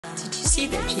see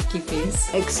that cheeky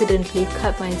face? Accidentally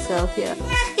cut myself here.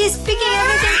 He's picking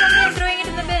everything from me and throwing it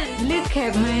in the bin. Look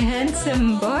at my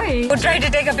handsome boy. Who tried to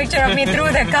take a picture of me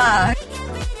through the car.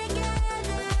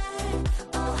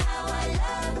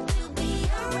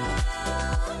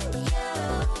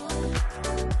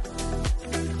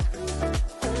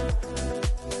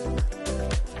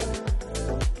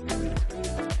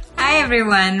 Hi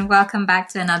everyone, welcome back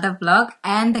to another vlog,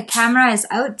 and the camera is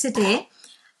out today.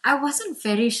 I wasn't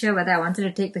very sure whether I wanted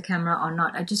to take the camera or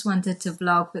not. I just wanted to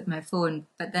vlog with my phone,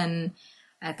 but then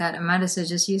I thought I might as well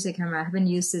just use the camera. I haven't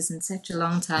used this in such a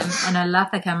long time, and I love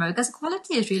the camera because the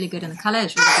quality is really good and the color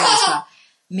is really good as well.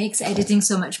 It makes editing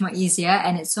so much more easier,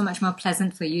 and it's so much more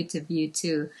pleasant for you to view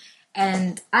too.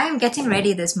 And I'm getting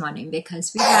ready this morning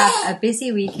because we have a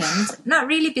busy weekend. Not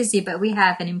really busy, but we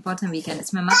have an important weekend.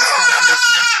 It's my mother's graduation.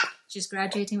 She's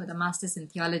graduating with a Master's in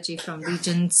Theology from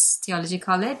Regent's Theology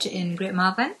College in Great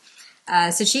Malvern.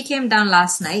 So she came down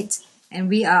last night, and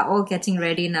we are all getting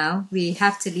ready now. We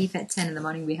have to leave at 10 in the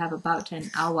morning. We have about an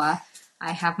hour.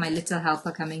 I have my little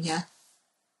helper coming here.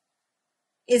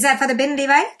 Is that for the bin,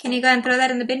 Levi? Can you go and throw that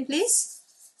in the bin, please?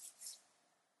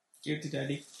 Give it to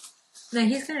Daddy. No,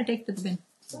 he's going to take to the bin.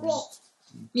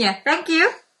 Yeah, thank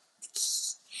you.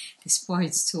 This boy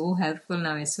is so helpful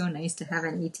now. It's so nice to have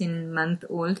an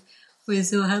 18-month-old who is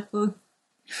so helpful.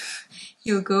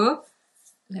 You go.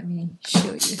 Let me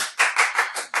show you.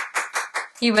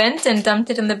 He went and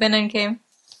dumped it in the bin and came.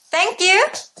 Thank you.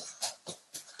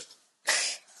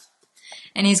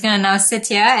 And he's going to now sit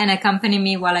here and accompany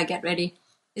me while I get ready.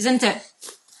 Isn't it?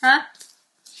 Huh?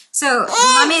 So,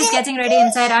 Mommy is getting ready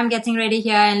inside. I'm getting ready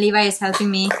here, and Levi is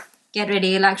helping me get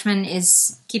ready. Lakshman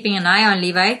is keeping an eye on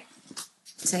Levi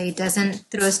so he doesn't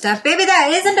throw stuff. Baby, that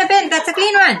isn't a bin. That's a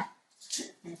clean one.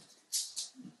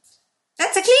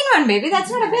 That's a clean one, baby. That's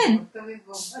not a bin.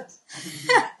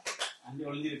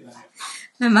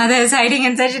 My mother is hiding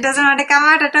inside. She doesn't want to come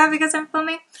out at all because I'm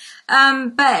filming.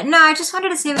 But no, I just wanted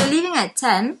to say we're leaving at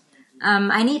 10.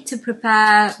 I need to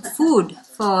prepare food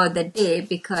for the day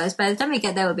because by the time we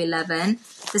get there, it will be 11.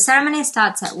 The ceremony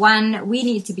starts at 1. We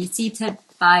need to be seated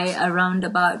by around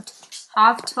about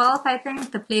 12:30, I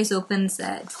think. The place opens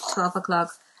at 12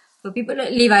 o'clock. For people,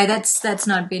 Levi, that's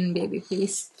not bin, baby,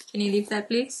 please. Can you leave that,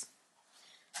 please?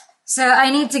 So I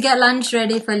need to get lunch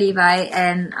ready for Levi,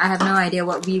 and I have no idea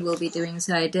what we will be doing.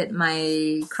 So I did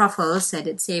my croffles. I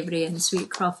did savory and sweet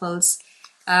croffles.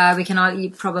 We can all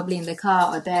eat probably in the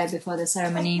car or there before the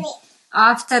ceremony.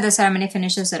 After the ceremony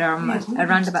finishes at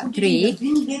around about 3,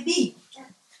 he's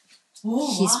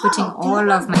putting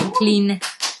all of my clean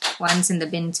ones in the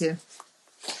bin too.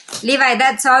 Levi,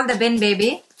 that's all the bin,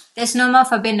 baby. There's no more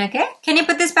for bin, okay? Can you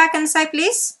put this back inside,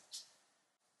 please?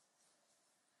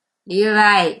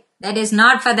 Levi, that is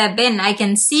not for the bin. I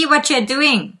can see what you're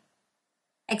doing.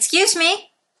 Excuse me?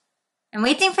 I'm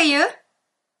waiting for you.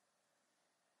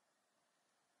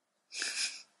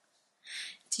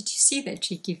 Did you see that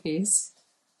cheeky face?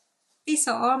 These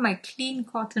are all my clean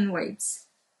cotton wipes.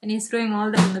 And he's throwing all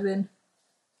them in the bin.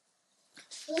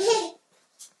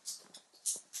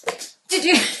 Did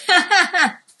you?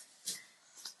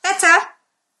 That's all.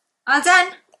 All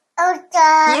done? All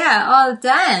done. Yeah, all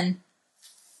done.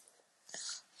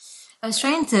 I was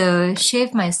trying to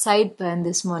shave my sideburn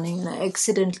this morning and I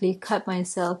accidentally cut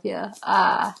myself here.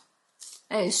 That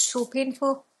is so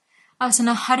painful. I was in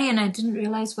a hurry and I didn't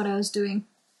realize what I was doing.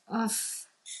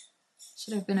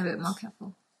 Should have been a bit more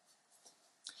careful.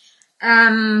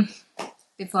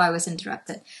 Before I was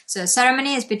interrupted. So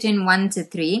ceremony is between 1 to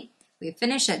 3. We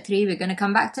finish at 3. We're going to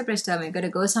come back to Bristol. We're going to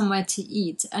go somewhere to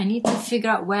eat. I need to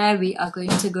figure out where we are going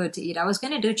to go to eat. I was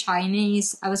going to do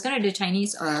Chinese.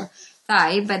 Or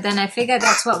Thai, but then I figured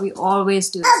that's what we always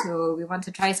do. So we want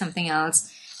to try something else.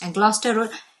 And Gloucester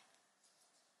Road.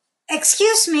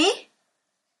 Excuse me?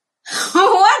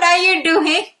 What are you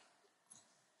doing?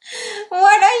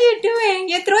 What are you doing?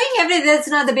 You're throwing everything. That's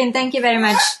not the bin. Thank you very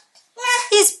much.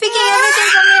 He's picking everything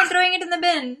from me and throwing it in the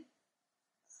bin.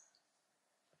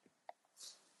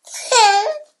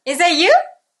 Is that you?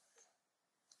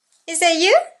 Is that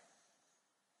you?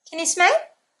 Can you smile?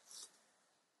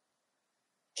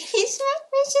 Can you smile?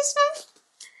 Where's your smile?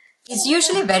 He's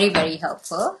usually very, very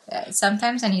helpful.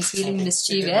 Sometimes when he's feeling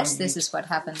mischievous, this is what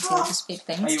happens. He'll just pick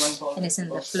things and it's in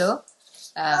the flow.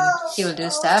 He will do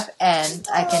stuff, and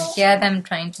I can hear them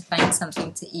trying to find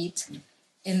something to eat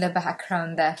in the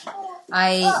background there.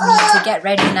 I need to get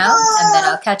ready now, and then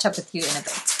I'll catch up with you in a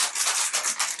bit.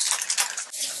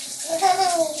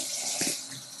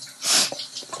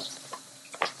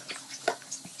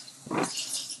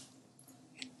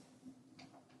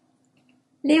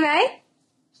 Levi?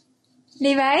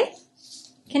 Levi?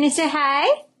 Can you say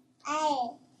hi?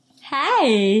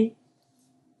 Hi.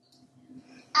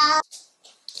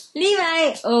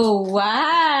 Levi. Oh,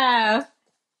 wow.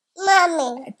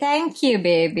 Mommy. Thank you,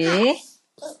 baby.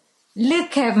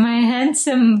 Look at my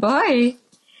handsome boy.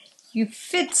 You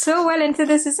fit so well into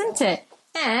this, isn't it?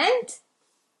 And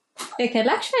look at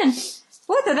Lakshman.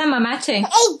 Both of them are matching.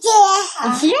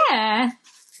 Yeah.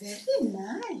 Very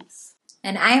nice.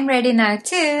 And I'm ready now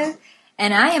too.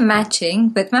 And I am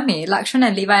matching with Mummy. Lakshman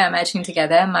and Levi are matching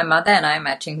together. My mother and I are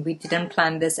matching. We didn't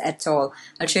plan this at all.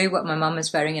 I'll show you what my mum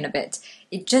is wearing in a bit.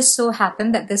 It just so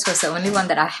happened that this was the only one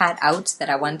that I had out that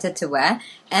I wanted to wear.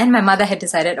 And my mother had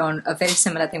decided on a very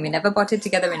similar thing. We never bought it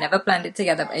together. We never planned it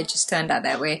together. But it just turned out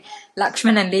that way.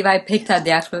 Lakshman and Levi picked out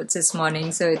their clothes this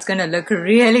morning. So it's going to look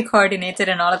really coordinated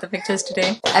in all of the pictures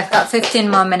today. I've got 15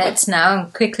 more minutes now.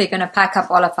 I'm quickly going to pack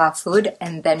up all of our food.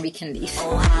 And then we can leave.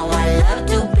 Oh, how I love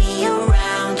to be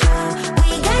around you.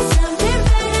 We got something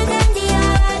better than the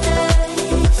others.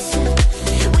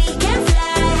 We can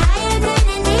fly higher than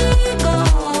an eagle.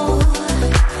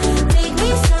 Take me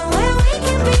somewhere we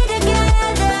can be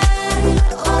together.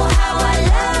 Oh, how I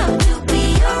love to be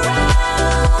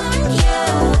around you.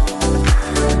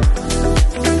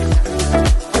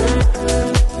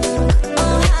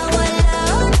 Oh, how I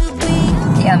love to be.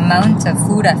 The amount of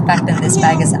food I've packed in this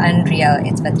bag is unreal.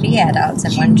 It's for 3 adults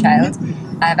and 1 child.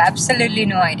 I have absolutely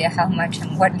no idea how much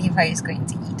and what Levi is going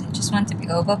to eat. I just want to be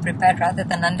over-prepared rather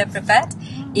than under-prepared.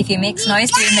 If he makes noise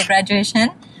during the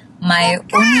graduation, my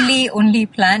only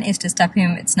plan is to stuff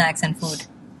him with snacks and food.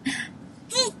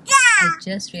 I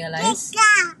just realized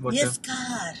Water.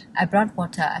 I brought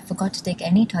water. I forgot to take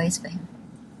any toys for him.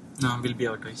 No, will be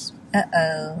our toys.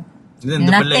 Uh-oh. Then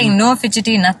the Nothing, no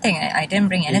fidgety, nothing. I didn't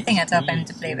bring anything at all for him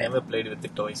to play He with. never played with the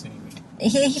toys anyway.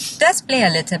 He does play a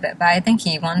little bit, but I think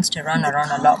he wants to run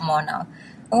around a lot more now.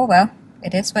 Oh well,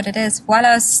 it is what it is. While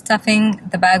I was stuffing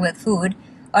the bag with food,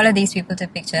 all of these people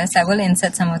took pictures. I will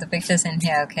insert some of the pictures in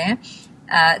here, okay?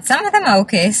 Some of them are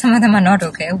okay, some of them are not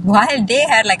okay. While they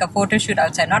had like a photo shoot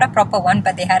outside, not a proper one,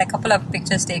 but they had a couple of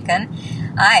pictures taken,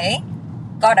 I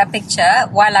got a picture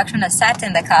while Lakshmana sat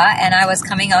in the car and I was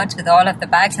coming out with all of the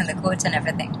bags and the coats and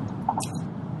everything.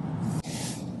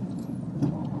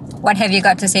 What have you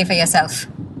got to say for yourself?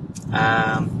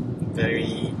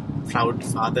 Very proud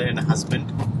father and a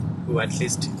husband who at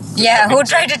least... Yeah, who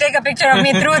tried to take a picture of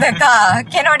me through the car.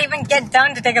 Cannot even get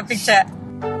down to take a picture.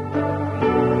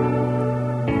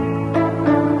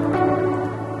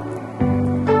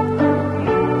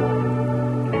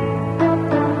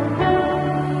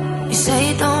 You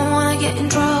say you don't wanna get in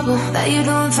trouble, that you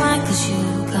doing fine cause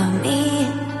you got me.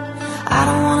 I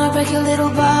don't wanna break your little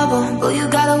bubble, but you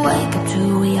gotta wake up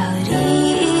to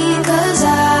reality. Cause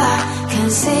I can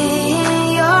see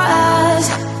in your eyes,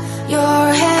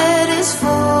 your head is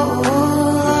full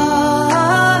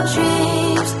of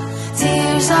dreams.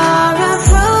 Tears are a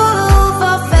proof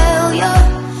of failure.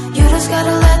 You just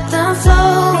gotta let them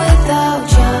flow without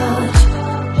judge.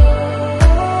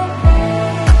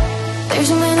 There's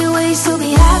so many ways to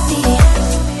be happy.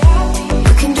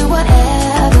 You can do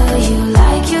whatever you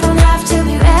like. You don't have to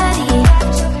be ready.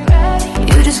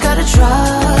 You just gotta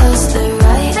trust the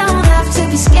right. Don't have to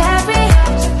be scary.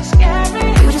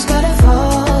 You just gotta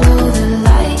follow the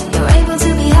light. You're able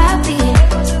to be happy.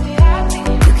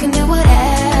 You can do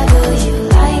whatever you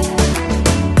like.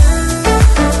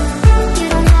 You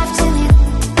don't have to be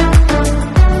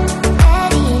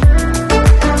ready.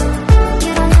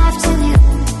 You don't have to be.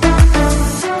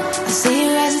 I see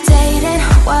you hesitating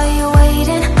while you're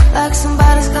waiting, like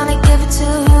somebody's gonna give it to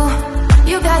you.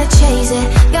 You gotta chase it,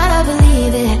 gotta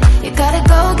believe it. You gotta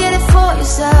go get it for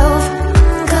yourself.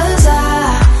 Cause I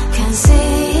can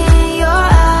see in your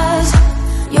eyes,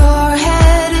 your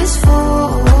head is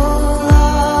full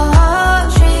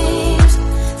of dreams.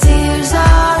 Tears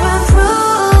are a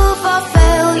proof of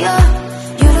failure.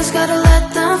 You just gotta let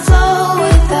them flow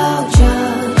without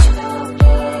judge.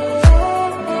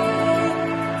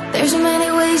 There's so many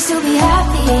ways to be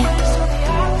happy.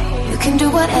 You can do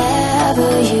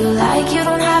whatever you like. You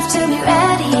don't have to be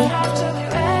ready.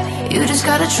 You just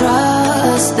gotta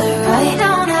trust the right.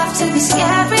 Don't have to be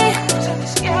scary.